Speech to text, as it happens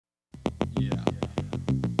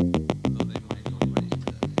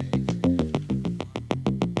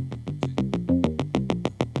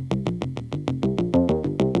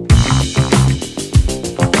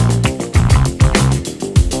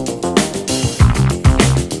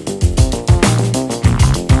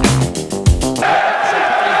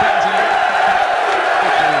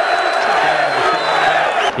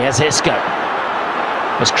Here's Isco.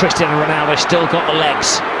 Has Cristiano Ronaldo still got the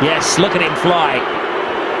legs? Yes, look at him fly.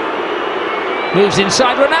 Moves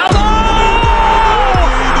inside Ronaldo!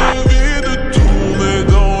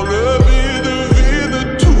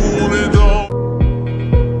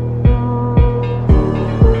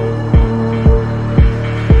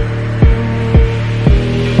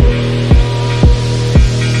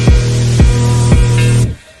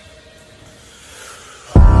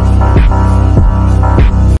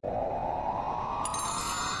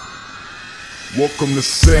 Welcome to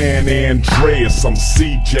San Andreas, I'm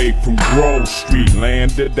CJ from Grove Street.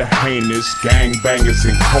 Landed the heinous gangbangers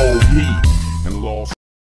in cold heat and lost.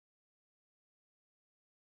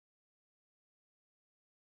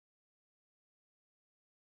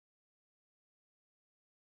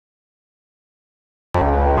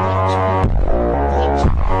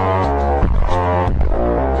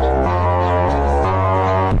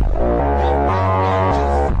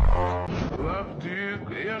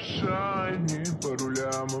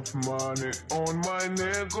 Money on my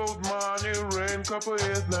neck, gold money, rain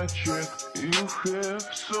капает на чек. You have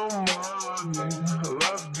some money,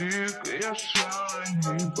 love dick, я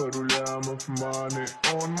shiny. Пару лямов money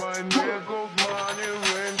on my neck, gold money,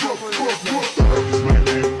 rain капает на чек.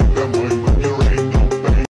 Домой, when you rain, no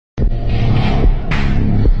pain.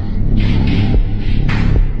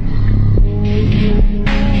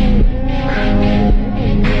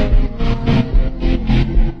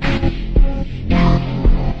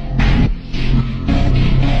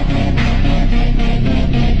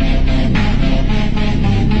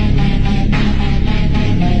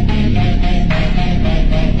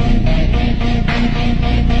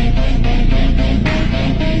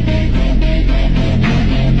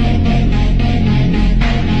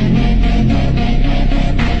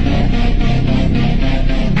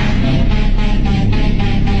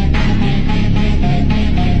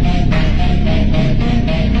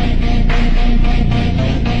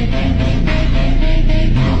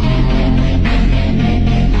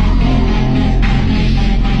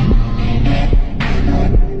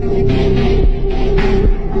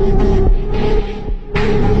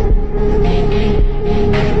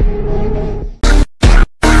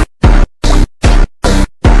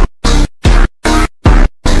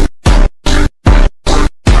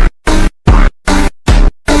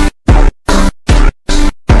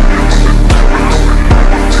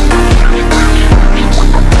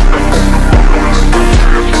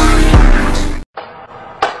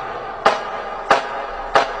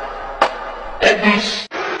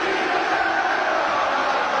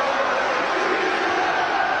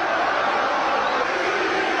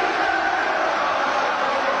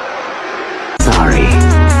 Sorry,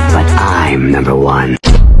 but I'm number one.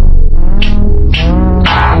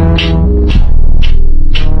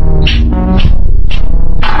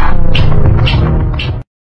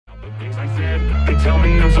 They tell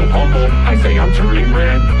me I'm so humble, I say I'm turning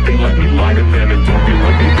red. They let me lie to them and don't feel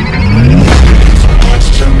like they so much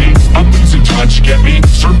to me, I'm losing touch, get me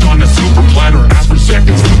served on a silver platter, ask for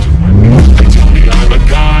seconds. They tell me I'm a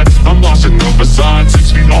god, I'm lost in the facade,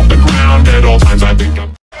 6 feet off the ground, at all times I think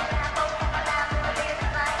I'm.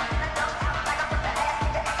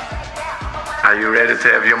 Are you ready to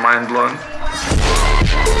have your mind blown? Too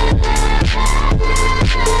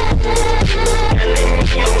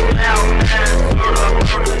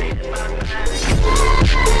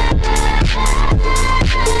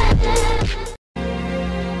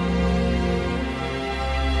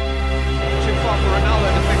far for Ronaldo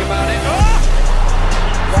to think about it. Oh!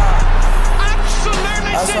 Yeah.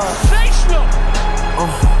 Absolutely sensational!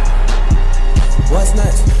 What's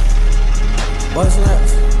next? What's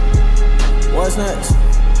next? What's next?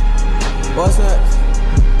 What's next?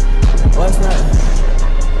 What's next?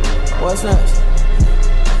 What's next?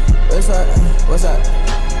 What's that? What's that?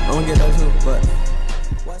 I'm gonna get that too, but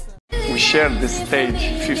what's that? We shared this stage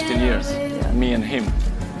 15 years, me and him.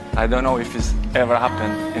 I don't know if it's ever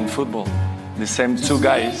happened in football. The same two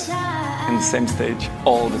guys in the same stage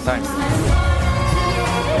all the time.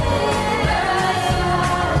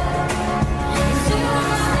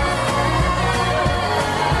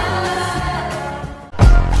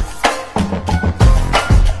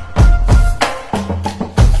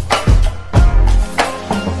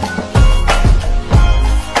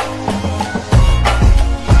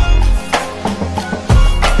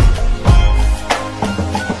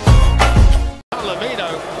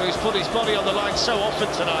 Who's put his body on the line so often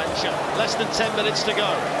tonight. Less than 10 minutes to go.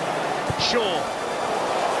 Shaw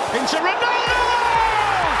into Ronaldo!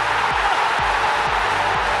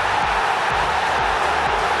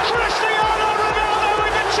 Cristiano Ronaldo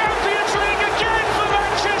in the Champions League again for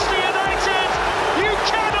Manchester United. You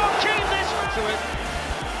cannot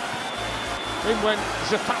when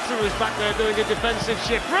Zapata was back there doing a defensive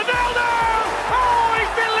shift. Ronaldo! Oh, he's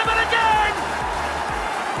delivered again!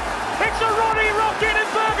 It's a Ronnie Rocket in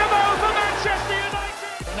Bergamo for Manchester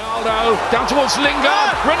United. Ronaldo down towards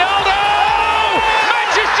Lingard. Ronaldo!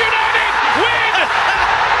 Manchester United win!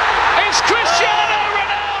 It's Cristiano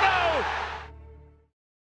Ronaldo!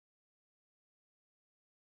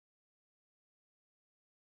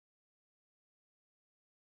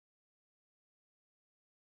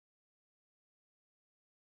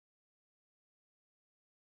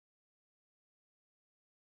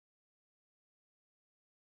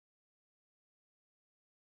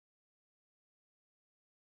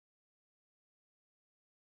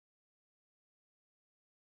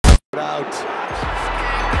 Out.